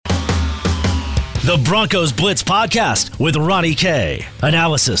The Broncos Blitz Podcast with Ronnie K.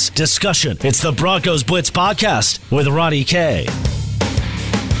 Analysis, discussion. It's the Broncos Blitz Podcast with Ronnie K.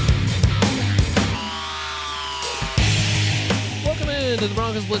 Welcome into the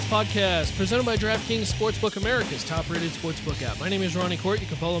Broncos Blitz Podcast, presented by DraftKings Sportsbook, America's top-rated sportsbook app. My name is Ronnie Court. You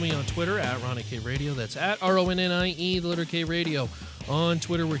can follow me on Twitter at Ronnie K Radio. That's at RONNIE, the letter K Radio. On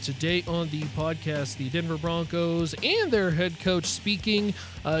Twitter, where today on the podcast, the Denver Broncos and their head coach speaking.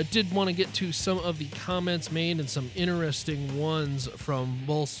 Did want to get to some of the comments made and some interesting ones from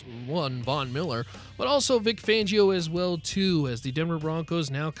both Von Miller, but also Vic Fangio as well too, as the Denver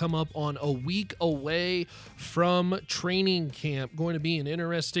Broncos now come up on a week away from training camp. Going to be an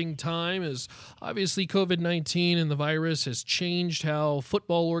interesting time, as obviously COVID-19 and the virus has changed how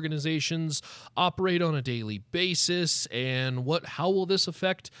football organizations operate on a daily basis, and how will this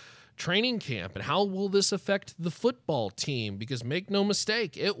affect training camp, and how will this affect the football team? Because make no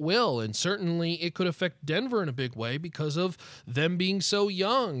mistake, it will, and certainly it could affect Denver in a big way because of them being so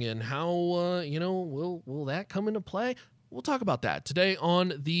young, and how will that come into play? We'll talk about that today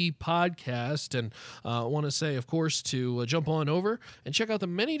on the podcast, and I want to say, of course, to jump on over and check out the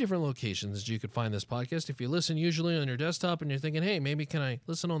many different locations that you could find this podcast. If you listen usually on your desktop and you're thinking, hey, maybe can I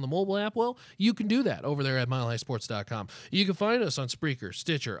listen on the mobile app? Well, you can do that over there at milehighsports.com. You can find us on Spreaker,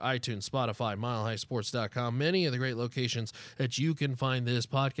 Stitcher, iTunes, Spotify, milehighsports.com, many of the great locations that you can find this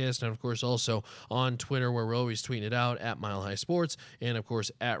podcast, and of course also on Twitter, where we're always tweeting it out at Mile High Sports, and of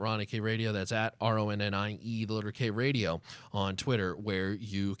course at Ronnie K Radio. That's at RONNIE, the letter K Radio, on Twitter, where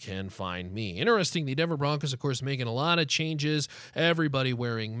you can find me. Interesting, the Denver Broncos, of course, making a lot of changes. Everybody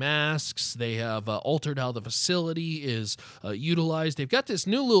wearing masks. They have altered how the facility is utilized. They've got this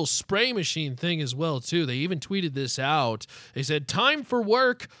new little spray machine thing as well, too. They even tweeted this out. They said, time for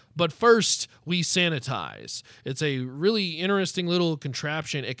work, but first we sanitize. It's a really interesting little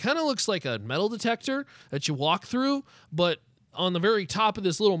contraption. It kind of looks like a metal detector that you walk through, but on the very top of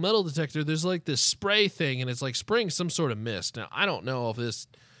this little metal detector, there's like this spray thing, and it's like spraying some sort of mist. Now, I don't know if this,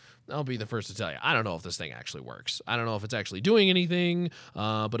 I'll be the first to tell you, I don't know if this thing actually works. I don't know if it's actually doing anything,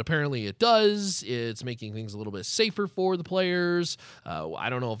 but apparently it does. It's making things a little bit safer for the players. I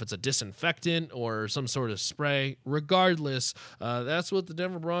don't know if it's a disinfectant or some sort of spray. Regardless, that's what the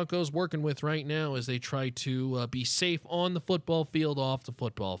Denver Broncos working with right now as they try to be safe on the football field, off the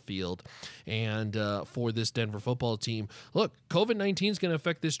football field. And for this Denver football team, look, COVID-19 is going to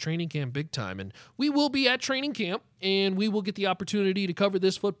affect this training camp big time, and we will be at training camp, and we will get the opportunity to cover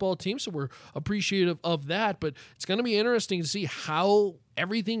this football team, so we're appreciative of that. But it's going to be interesting to see how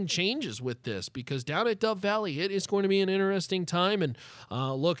everything changes with this, because down at Dove Valley, it is going to be an interesting time. And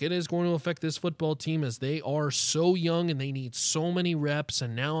look, it is going to affect this football team, as they are so young and they need so many reps.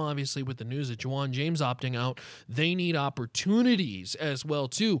 And now, obviously, with the news that Juwan James opting out, they need opportunities as well,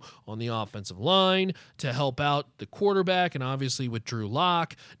 too, on the offensive line to help out the quarterback. And obviously with Drew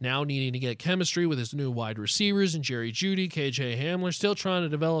Lock now needing to get chemistry with his new wide receivers and Jerry Jeudy, KJ Hamler, still trying to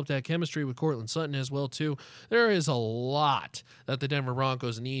develop that chemistry with Cortland Sutton as well, too. There is a lot that the Denver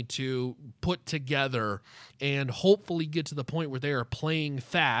Broncos need to put together and hopefully get to the point where they are playing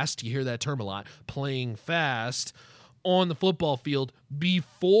fast. You hear that term a lot, playing fast on the football field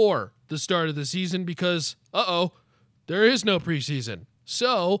before the start of the season, because, there is no preseason.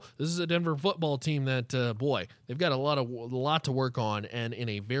 So this is a Denver football team that, they've got a lot to work on, and in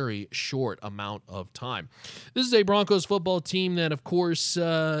a very short amount of time. This is a Broncos football team that, of course,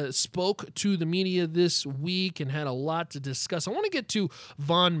 spoke to the media this week and had a lot to discuss. I want to get to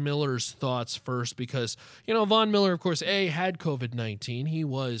Von Miller's thoughts first, because, Von Miller, of course, had COVID-19. He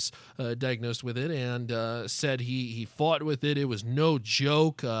was diagnosed with it and said he fought with it. It was no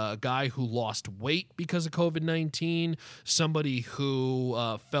joke. A guy who lost weight because of COVID-19, somebody who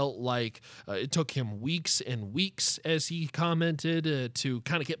felt like it took him weeks and weeks, as he commented, to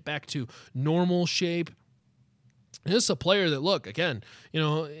kind of get back to normal shape. And this is a player that, look, again,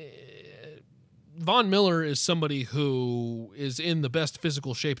 Von Miller is somebody who is in the best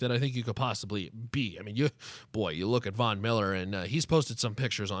physical shape that I think you could possibly be. I mean, you look at Von Miller, and he's posted some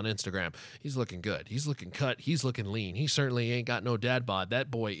pictures on Instagram. He's looking good. He's looking cut. He's looking lean. He certainly ain't got no dad bod. That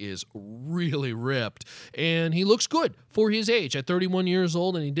boy is really ripped, and he looks good for his age at 31 years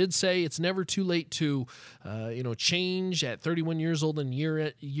old. And he did say it's never too late to, change at 31 years old. And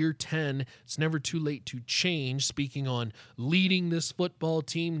year 10, it's never too late to change. Speaking on leading this football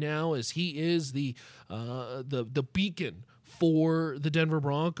team now, as he is the beacon for the Denver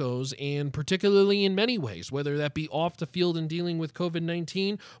Broncos, and particularly in many ways, whether that be off the field and dealing with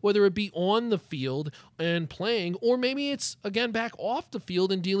COVID-19, whether it be on the field and playing, or maybe it's, again, back off the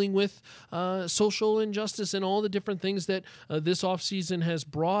field and dealing with social injustice and all the different things that this offseason has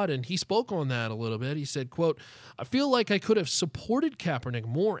brought. And he spoke on that a little bit. He said, quote, "I feel like I could have supported Kaepernick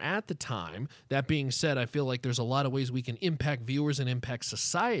more at the time. That being said, I feel like there's a lot of ways we can impact viewers and impact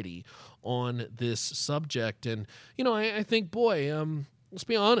society on this subject." And, I think, boy, let's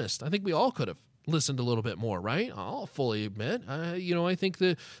be honest. I think we all could have listened a little bit more, right? I'll fully admit. I think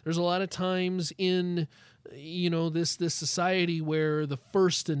that there's a lot of times in, this society where the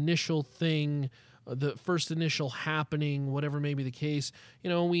first initial thing, the first initial happening, whatever may be the case,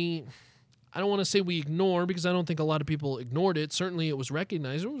 I don't want to say we ignore, because I don't think a lot of people ignored it. Certainly it was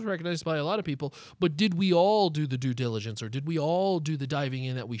recognized. It was recognized by a lot of people. But did we all do the due diligence, or did we all do the diving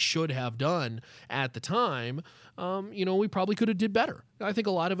in that we should have done at the time? We probably could have did better. I think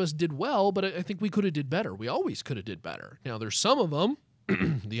a lot of us did well, but I think we could have did better. We always could have did better. Now, there's some of them,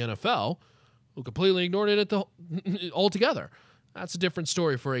 the NFL, who completely ignored it altogether. That's a different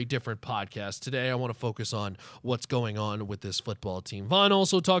story for a different podcast. Today, I want to focus on what's going on with this football team. Vaughn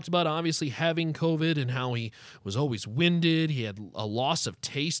also talked about obviously having COVID and how he was always winded. He had a loss of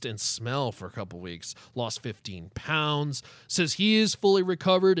taste and smell for a couple weeks, lost 15 pounds, says he is fully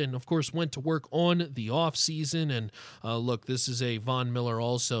recovered, and of course went to work on the off season. And look, this is a Von Miller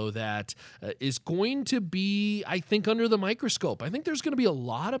also that is going to be, I think, under the microscope. I think there's going to be a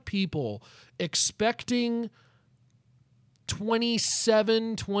lot of people expecting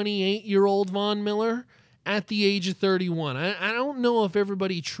 27, 28-year-old Von Miller at the age of 31. I don't know if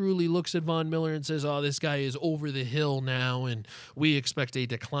everybody truly looks at Von Miller and says, oh, this guy is over the hill now and we expect a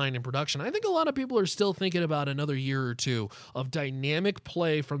decline in production. I think a lot of people are still thinking about another year or two of dynamic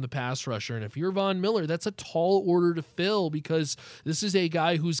play from the pass rusher. And if you're Von Miller, that's a tall order to fill, because this is a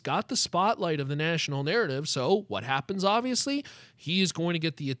guy who's got the spotlight of the national narrative. So what happens, obviously? He is going to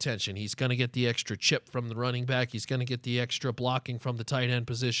get the attention. He's going to get the extra chip from the running back. He's going to get the extra blocking from the tight end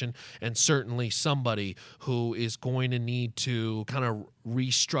position, and certainly somebody who is going to need to kind of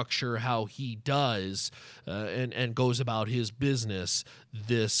restructure how he does and goes about his business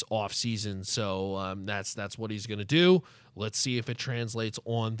this offseason. So that's what he's going to do. Let's see if it translates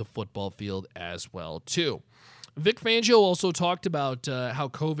on the football field as well, too. Vic Fangio also talked about how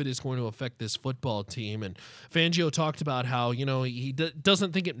COVID is going to affect this football team. And Fangio talked about how, he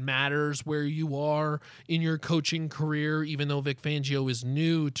doesn't think it matters where you are in your coaching career, even though Vic Fangio is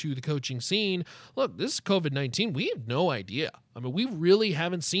new to the coaching scene. Look, this is COVID-19. We have no idea. I mean, we really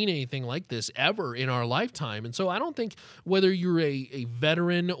haven't seen anything like this ever in our lifetime. And so I don't think whether you're a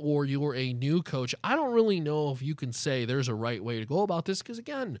veteran or you're a new coach, I don't really know if you can say there's a right way to go about this, because,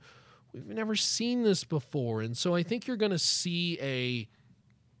 again, we've never seen this before. And so I think you're going to see a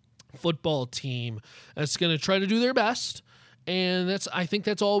football team that's going to try to do their best. And I think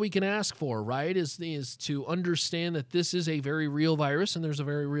that's all we can ask for, right? Is to understand that this is a very real virus and there's a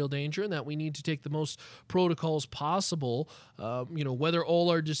very real danger, and that we need to take the most protocols possible. Whether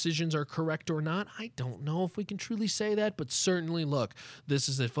all our decisions are correct or not, I don't know if we can truly say that. But certainly, look, this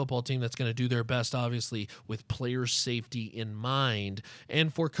is a football team that's going to do their best, obviously, with player safety in mind,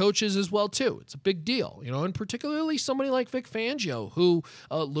 and for coaches as well too. It's a big deal, and particularly somebody like Vic Fangio, who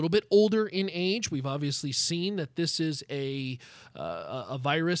a little bit older in age. We've obviously seen that this is a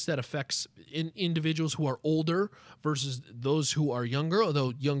virus that affects individuals who are older versus those who are younger,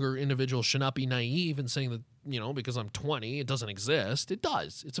 although younger individuals should not be naive in saying that, because I'm 20, it doesn't exist. It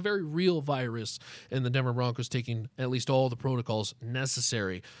does. It's a very real virus, and the Denver Broncos taking at least all the protocols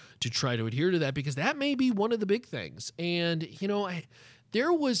necessary to try to adhere to that, because that may be one of the big things. And,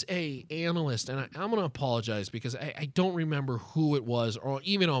 there was a analyst, and I'm going to apologize because I don't remember who it was or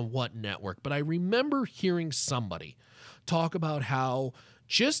even on what network, but I remember hearing somebody talk about how,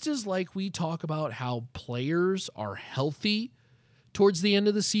 just as like we talk about how players are healthy towards the end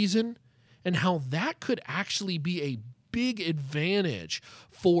of the season, and how that could actually be a big advantage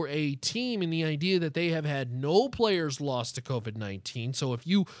for a team in the idea that they have had no players lost to COVID-19. So if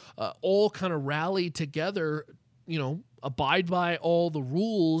you all kind of rally together, abide by all the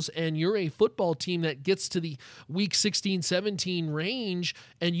rules, and you're a football team that gets to the week 16, 17 range,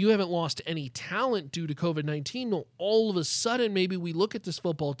 and you haven't lost any talent due to COVID-19, well, all of a sudden, maybe we look at this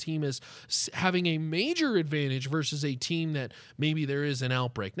football team as having a major advantage versus a team that maybe there is an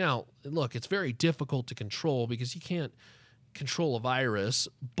outbreak. Now, look, it's very difficult to control because you can't control a virus,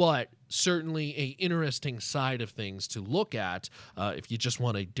 but certainly a interesting side of things to look at if you just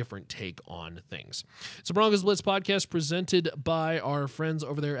want a different take on things. It's a Broncos Blitz podcast presented by our friends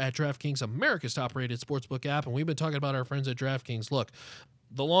over there at DraftKings, America's top-rated sportsbook app, and we've been talking about our friends at DraftKings. Look,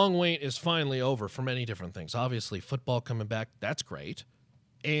 the long wait is finally over for many different things. Obviously, football coming back, that's great.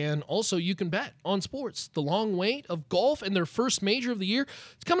 And also, you can bet on sports. The long wait of golf and their first major of the year,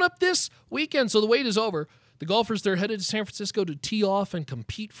 it's coming up this weekend, so the wait is over. The golfers, they're headed to San Francisco to tee off and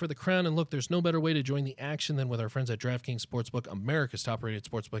compete for the crown. And look, there's no better way to join the action than with our friends at DraftKings Sportsbook, America's top-rated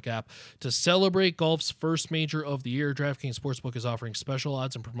sportsbook app. To celebrate golf's first major of the year, DraftKings Sportsbook is offering special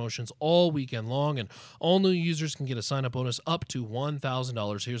odds and promotions all weekend long, and all new users can get a sign-up bonus up to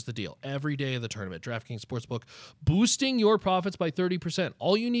 $1,000. Here's the deal. Every day of the tournament, DraftKings Sportsbook boosting your profits by 30%.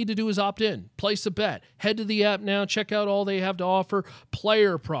 All you need to do is opt in, place a bet. Head to the app now, check out all they have to offer.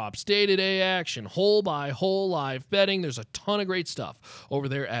 Player props, day-to-day action, hole by hole, live betting. There's a ton of great stuff over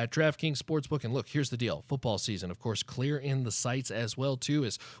there at DraftKings Sportsbook. And look, here's the deal. Football season, of course, clear in the sights as well, too,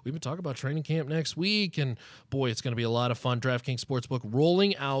 as we've been talking about training camp next week. And boy, it's going to be a lot of fun. DraftKings Sportsbook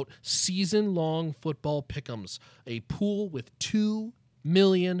rolling out season-long football pick'ems, a pool with $2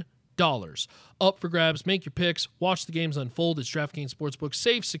 million up for grabs. Make your picks. Watch the games unfold. It's DraftKings Sportsbook.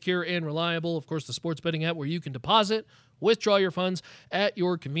 Safe, secure, and reliable. Of course, the sports betting app where you can deposit, withdraw your funds at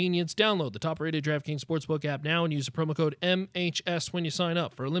your convenience. Download the top-rated DraftKings Sportsbook app now and use the promo code MHS when you sign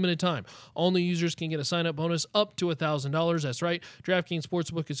up. For a limited time, all new users can get a sign-up bonus up to $1,000. That's right. DraftKings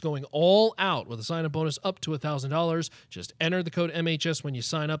Sportsbook is going all out with a sign-up bonus up to $1,000. Just enter the code MHS when you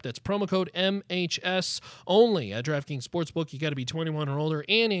sign up. That's promo code MHS only at DraftKings Sportsbook. You got to be 21 or older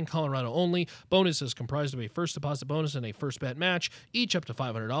and in Colorado only. Bonus is comprised of a first deposit bonus and a first bet match, each up to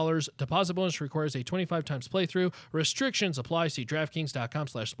 $500. Deposit bonus requires a 25 times playthrough. Restrictions apply. See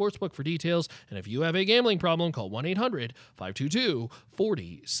DraftKings.com/sportsbook for details. And if you have a gambling problem, call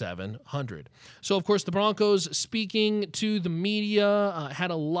 1-800-522-4700. So, of course, the Broncos, speaking to the media,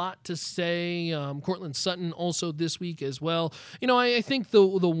 had a lot to say. Cortland Sutton also this week as well. You know, I think the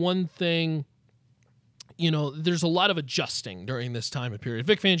one thing, you know, there's a lot of adjusting during this time of period.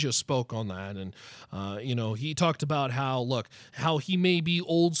 Vic Fangio spoke on that, and you know, he talked about how he may be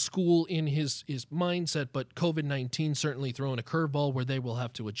old school in his mindset, but COVID-19 certainly throwing a curveball where they will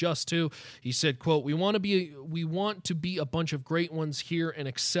have to adjust to. He said, quote, we want to be a bunch of great ones here and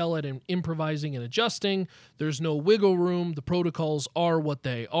excel at improvising and adjusting. There's no wiggle room. The protocols are what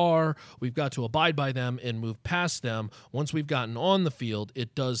they are. We've got to abide by them and move past them. Once we've gotten on the field,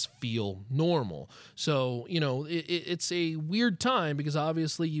 it does feel normal. So, you know, it's a weird time because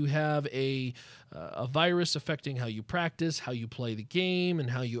obviously you have a virus affecting how you practice, how you play the game, and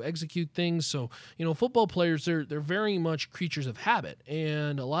how you execute things. So, you know, football players, they're very much creatures of habit.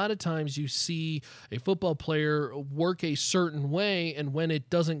 And a lot of times you see a football player work a certain way, and when it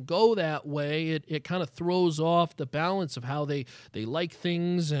doesn't go that way, it kind of throws off the balance of how they like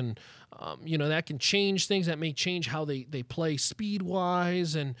things, and you know, that can change things. That may change how they play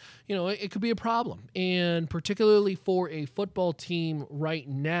speed-wise, and, you know, it could be a problem. And particularly for a football team right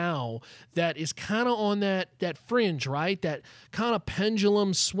now that is kind of on that fringe, right? That kind of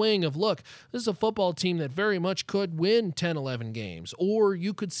pendulum swing of, look, this is a football team that very much could win 10, 11 games, or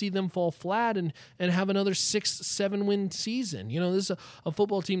you could see them fall flat and have another 6-7 win season. You know, this is a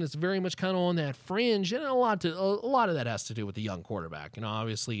football team that's very much kind of on that fringe, and a lot of that has to do with the young quarterback, you know,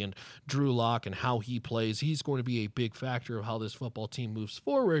 obviously, and Drew Lock and how he plays. He's going to be a big factor of how this football team moves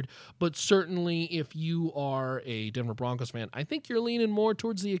forward. But certainly if you are a Denver Broncos fan, I think you're leaning more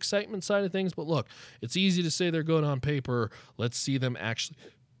towards the excitement side of things. But look, it's easy to say they're good on paper. Let's see them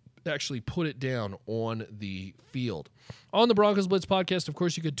actually put it down on the field. On the Broncos Blitz podcast, of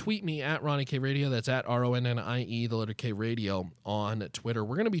course, you could tweet me at Ronnie K Radio. That's at RONNIE, the letter K Radio on Twitter.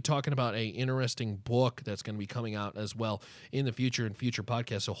 We're going to be talking about an interesting book that's going to be coming out as well in the future and future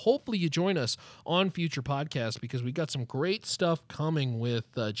podcasts. So hopefully you join us on future podcasts because we got some great stuff coming with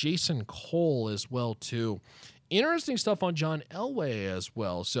Jason Cole as well, too. Interesting stuff on John Elway as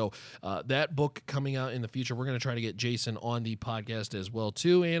well. So that book coming out in the future. We're going to try to get Jason on the podcast as well,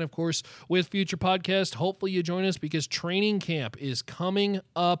 too. And, of course, with future podcasts, hopefully you join us because training camp is coming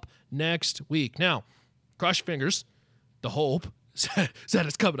up next week. Now, cross your fingers. The hope is that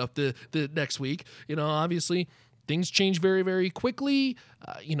it's coming up the next week. You know, obviously, things change very, very quickly.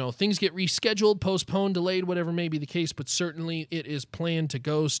 You know, things get rescheduled, postponed, delayed, whatever may be the case, but certainly it is planned to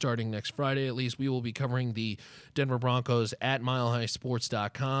go starting next Friday. At least we will be covering the Denver Broncos at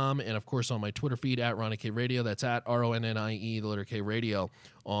milehighsports.com and, of course, on my Twitter feed at Ronnie K Radio. That's at RONNIE, the letter K Radio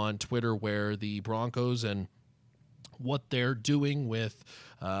on Twitter, where the Broncos and what they're doing with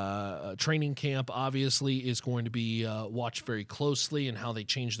training camp obviously is going to be watched very closely, and how they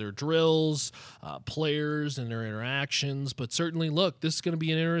change their drills, players and their interactions. But certainly, look, this is going to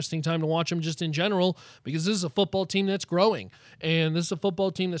be an interesting time to watch them just in general, because this is a football team that's growing, and this is a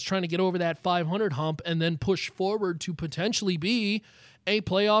football team that's trying to get over that 500 hump and then push forward to potentially be a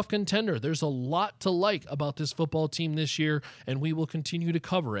playoff contender. There's a lot to like about this football team this year, and we will continue to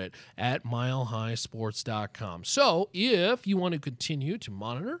cover it at milehighsports.com. So if you want to continue to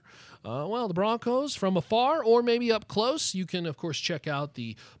monitor the Broncos from afar or maybe up close, you can, of course, check out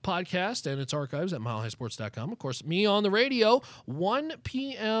the podcast and its archives at milehighsports.com. Of course, me on the radio, 1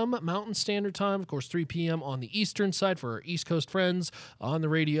 p.m. Mountain Standard Time, of course, 3 p.m. on the Eastern side for our East Coast friends on the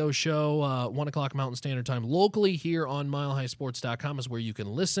radio show, 1 o'clock Mountain Standard Time locally here on milehighsports.com is where you can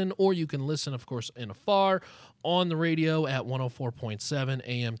listen, or you can listen, of course, in afar on the radio at 104.7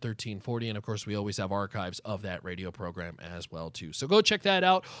 AM 1340. And, of course, we always have archives of that radio program as well, too. So go check that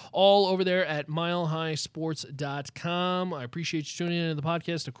out all over there at milehighsports.com. I appreciate you tuning into the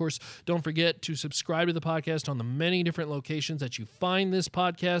podcast. Of course, don't forget to subscribe to the podcast on the many different locations that you find this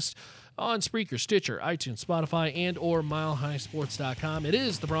podcast on Spreaker, Stitcher, iTunes, Spotify, and or milehighsports.com. It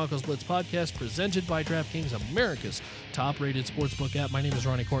is the Broncos Blitz podcast presented by DraftKings, America's top-rated sportsbook app. My name is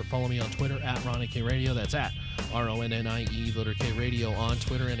Ronnie Court. Follow me on Twitter at Ronnie K Radio. That's at RONNIE, letter K Radio on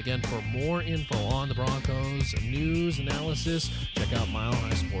Twitter. And again, for more info on the Broncos, news, analysis, check out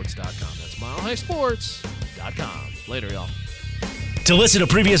milehighsports.com. That's milehighsports.com. Later, y'all. To listen to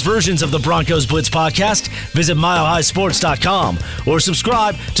previous versions of the Broncos Blitz podcast, visit milehighsports.com or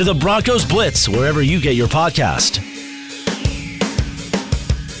subscribe to the Broncos Blitz wherever you get your podcast.